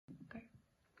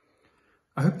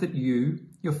I hope that you,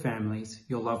 your families,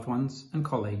 your loved ones and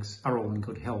colleagues are all in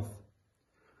good health.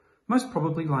 Most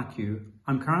probably like you,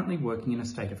 I'm currently working in a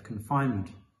state of confinement.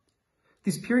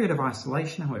 This period of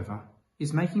isolation, however,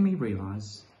 is making me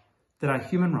realise that our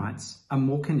human rights are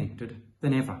more connected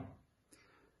than ever.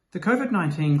 The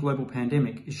COVID-19 global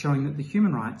pandemic is showing that the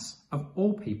human rights of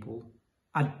all people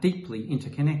are deeply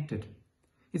interconnected.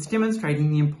 It's demonstrating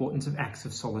the importance of acts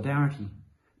of solidarity,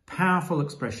 powerful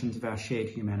expressions of our shared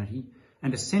humanity,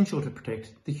 and essential to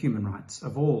protect the human rights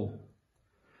of all.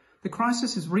 The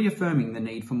crisis is reaffirming the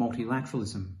need for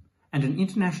multilateralism and an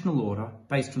international order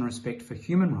based on respect for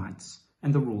human rights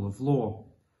and the rule of law.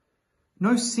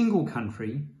 No single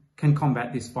country can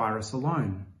combat this virus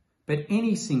alone, but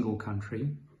any single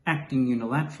country acting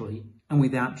unilaterally and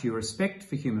without due respect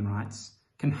for human rights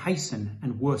can hasten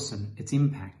and worsen its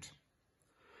impact.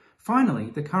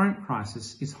 Finally, the current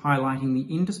crisis is highlighting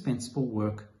the indispensable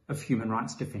work of human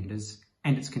rights defenders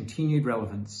and its continued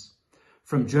relevance.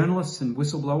 From journalists and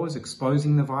whistleblowers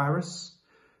exposing the virus,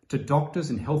 to doctors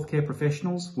and healthcare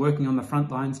professionals working on the front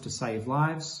lines to save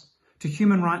lives, to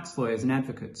human rights lawyers and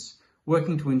advocates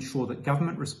working to ensure that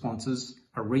government responses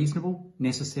are reasonable,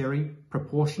 necessary,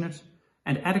 proportionate,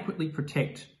 and adequately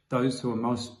protect those who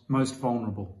are most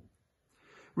vulnerable.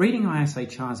 Reading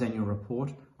ISHR's annual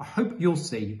report, I hope you'll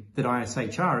see that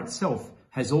ISHR itself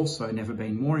has also never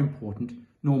been more important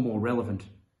nor more relevant.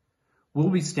 We'll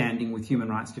be standing with human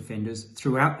rights defenders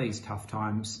throughout these tough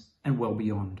times and well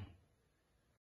beyond.